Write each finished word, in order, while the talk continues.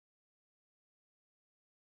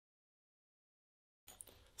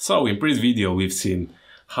So in previous video we've seen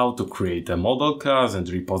how to create a model class and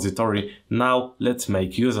repository. Now let's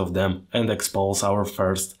make use of them and expose our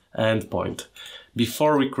first endpoint.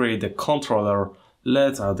 Before we create a controller,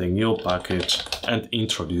 let's add a new package and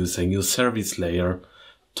introduce a new service layer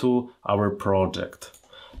to our project.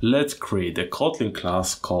 Let's create a Kotlin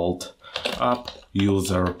class called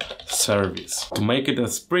AppUserService. To make it a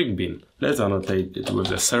Spring Bean, let's annotate it with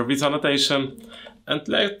the service annotation and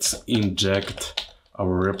let's inject our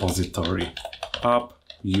repository,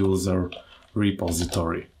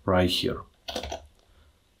 AppUserRepository, right here.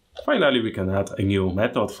 Finally, we can add a new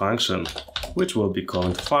method function, which will be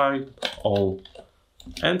called findAll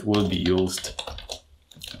and will be used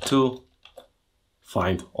to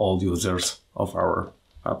find all users of our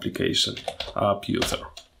application, AppUser.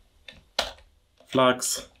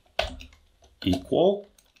 Flux equal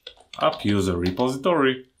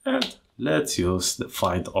AppUserRepository, and let's use the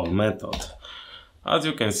findAll method. As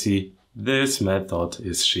you can see, this method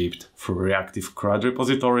is shipped through reactive CRUD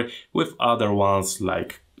repository with other ones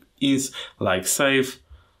like save,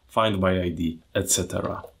 find by ID,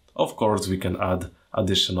 etc. Of course, we can add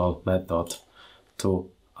additional method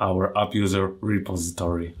to our AppUser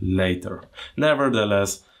repository later.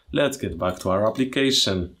 Nevertheless, let's get back to our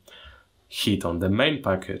application. Hit on the main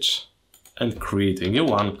package and create a new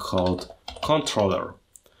one called controller.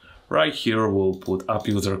 Right here we'll put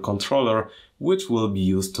AppUser controller, which will be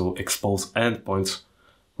used to expose endpoints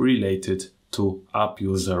related to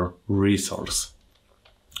AppUser resource.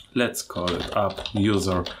 Let's call it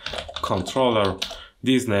AppUser controller.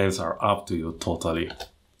 These names are up to you totally.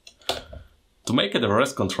 To make it a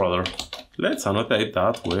REST controller, let's annotate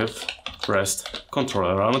that with REST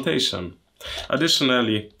controller annotation.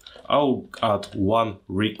 Additionally, I'll add one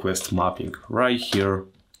request mapping right here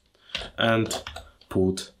and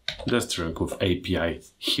put the string with API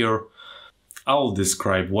here. I'll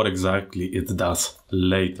describe what exactly it does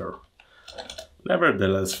later.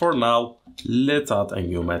 Nevertheless, for now, let's add a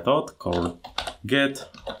new method called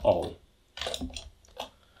getAll.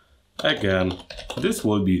 Again, this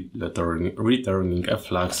will be returning a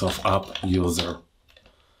flux of AppUser.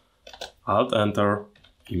 Alt-Enter,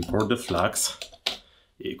 import the flux,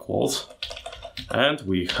 equals, and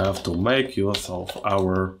we have to make use of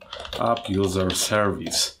our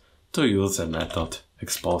AppUserService to use a method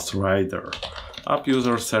exposed right there.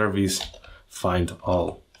 AppUserService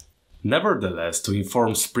findAll. Nevertheless, to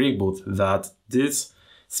inform Spring Boot that this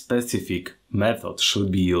specific method should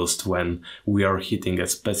be used when we are hitting a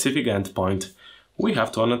specific endpoint, we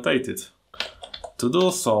have to annotate it. To do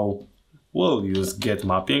so, we'll use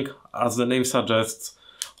getMapping. As the name suggests,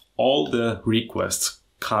 all the requests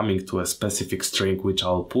coming to a specific string, which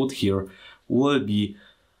I'll put here, will be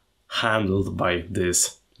handled by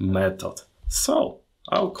this method. So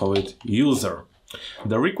I'll call it user.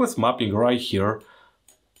 The request mapping right here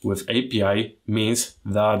with API means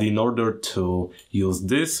that in order to use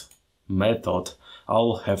this method,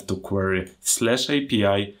 I'll have to query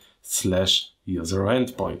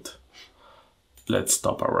 /API/user_endpoint. Let's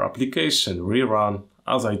stop our application, rerun.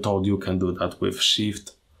 As I told you, can do that with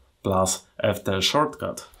Shift plus F10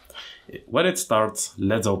 shortcut. When it starts,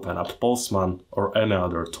 let's open up Postman or any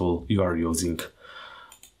other tool you are using.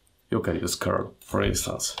 You can use curl, for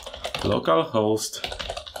instance. Localhost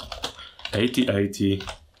 8080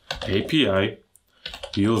 API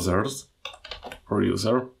users or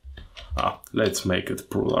user. Let's make it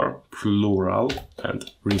plural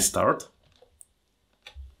and restart.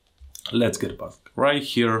 Let's get back right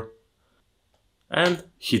here and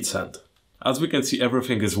hit send. As we can see,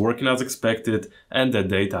 everything is working as expected and the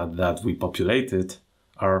data that we populated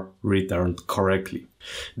are returned correctly.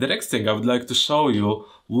 The next thing I would like to show you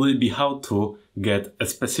will be how to get a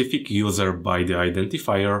specific user by the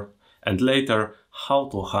identifier and later how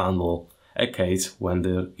to handle a case when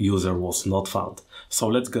the user was not found. So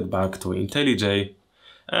let's get back to IntelliJ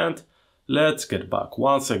and let's get back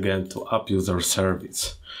once again to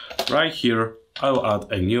AppUserService. Right here, I'll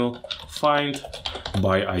add a new find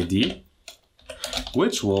by ID,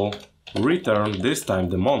 which will return this time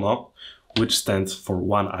the mono, which stands for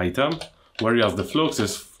one item, whereas the flux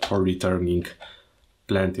is for returning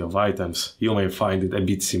plenty of items. You may find it a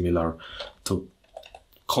bit similar to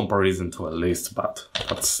comparison to a list, but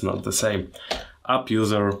that's not the same.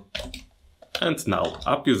 AppUser, and now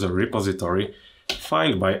AppUser repository,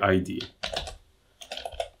 find by ID.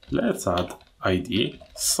 Let's add ID,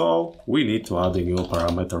 so we need to add a new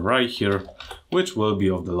parameter right here, which will be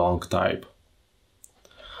of the long type.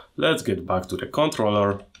 Let's get back to the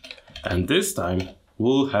controller, and this time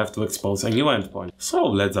we'll have to expose a new endpoint. So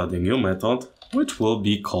let's add a new method, which will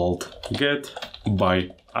be called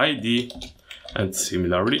getById And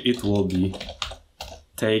similarly, it will be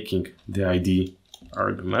taking the ID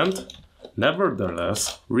argument,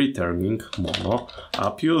 nevertheless returning mono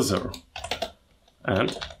app user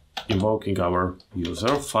and invoking our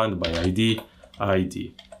user find by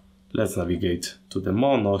ID. Let's navigate to the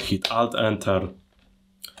mono, hit Alt Enter,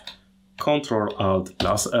 Ctrl Alt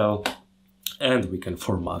plus L, and we can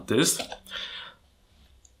format this.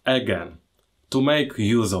 Again, to make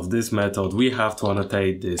use of this method, we have to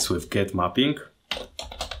annotate this with getMapping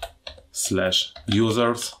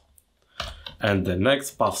 /users, and the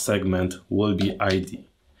next path segment will be ID.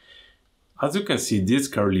 As you can see, these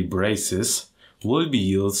curly braces will be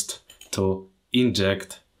used to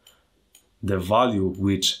inject the value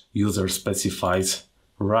which user specifies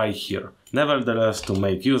right here. Nevertheless, to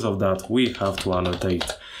make use of that, we have to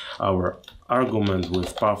annotate our argument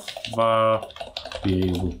with path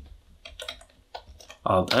variable.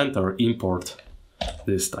 Alt Enter, import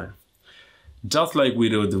this time. Just like we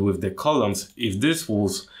did with the columns, if this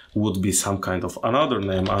would be some kind of another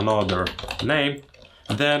name,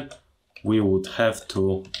 then we would have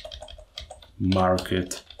to mark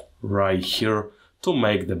it right here to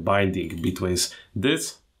make the binding between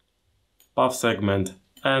this path segment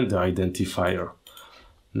and the identifier.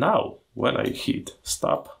 Now, when I hit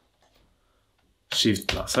stop, Shift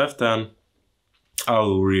plus F10, I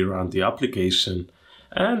will rerun the application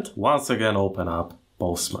and once again open up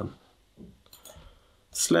Postman.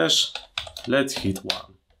 Let's hit 1.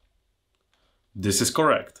 This is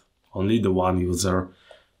correct. Only the one user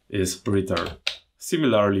is returned.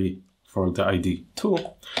 Similarly for the ID 2.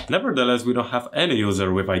 Nevertheless, we don't have any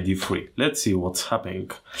user with ID 3. Let's see what's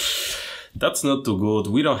happening. That's not too good.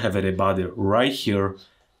 We don't have anybody right here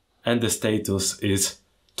and the status is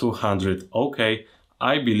 200. Okay,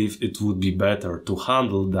 I believe it would be better to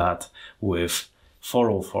handle that with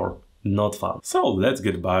 404 not found. So let's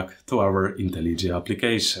get back to our IntelliJ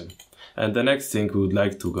application. And the next thing we would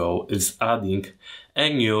like to go is adding a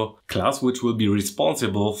new class which will be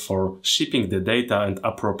responsible for shipping the data and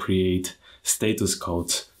appropriate status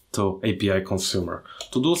codes to API consumer.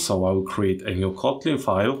 To do so, I will create a new Kotlin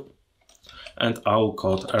file and I will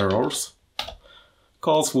code errors,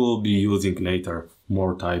 because we'll be using later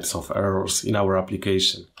more types of errors in our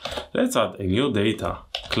application. Let's add a new data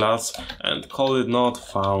class and call it not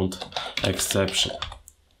found exception.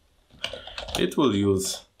 It will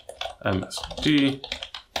use MSG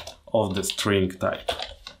of the string type.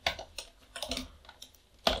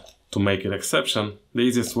 To make it exception, the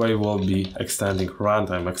easiest way will be extending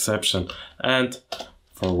runtime exception and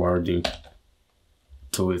forwarding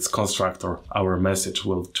to its constructor our message,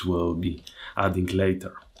 which we'll be adding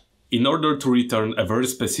later. In order to return a very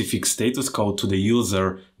specific status code to the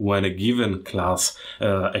user when a given class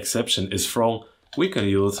exception is thrown, we can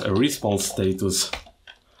use a response status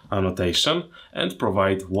annotation and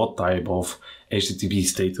provide what type of HTTP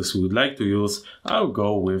status we would like to use. I'll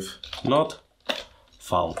go with not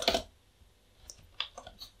found.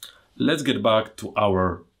 Let's get back to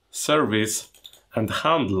our service and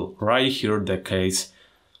handle right here the case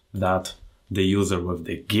that the user with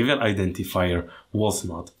the given identifier was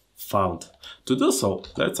not found. To do so,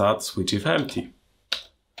 let's add switch if empty,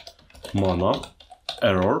 mono,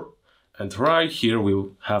 error, and right here we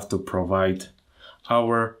have to provide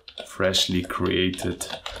our freshly created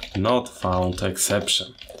not found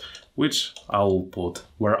exception, which I will put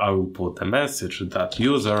where I will put the message that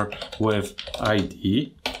user with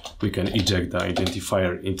ID, we can eject the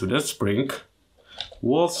identifier into the string,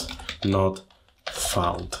 was not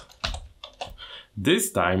found.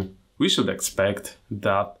 This time we should expect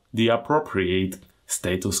that the appropriate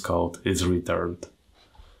status code is returned.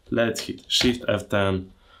 Let's hit Shift F10,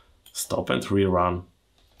 stop and rerun.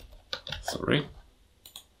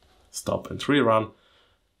 Stop and rerun.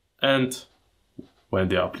 And when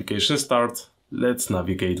the application starts, let's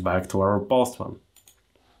navigate back to our Postman.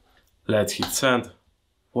 Let's hit send.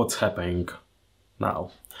 What's happening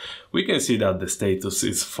now? We can see that the status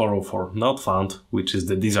is 404 not found, which is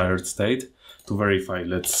the desired state. To verify,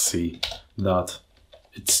 let's see that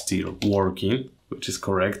it's still working, which is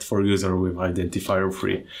correct for user with identifier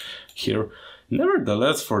 3 here.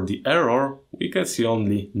 Nevertheless, for the error, we can see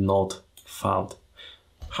only not found.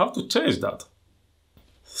 How to change that?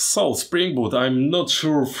 So, Spring Boot, I'm not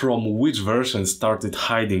sure from which version started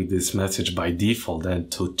hiding this message by default, and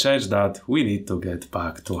to change that, we need to get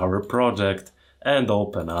back to our project and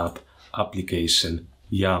open up application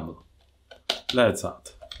YAML. Let's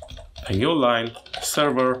add a new line,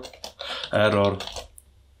 server, error,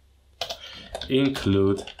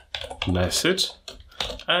 include message,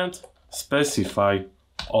 and specify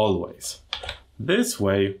always. This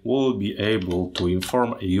way we'll be able to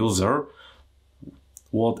inform a user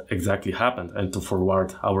what exactly happened and to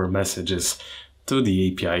forward our messages to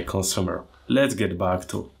the API consumer. Let's get back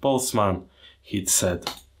to Postman, hit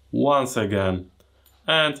set once again,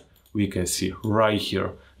 and we can see right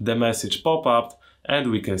here the message pop up,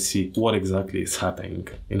 and we can see what exactly is happening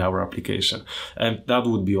in our application. And that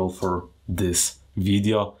would be all for this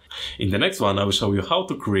video. In the next one, I will show you how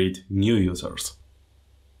to create new users.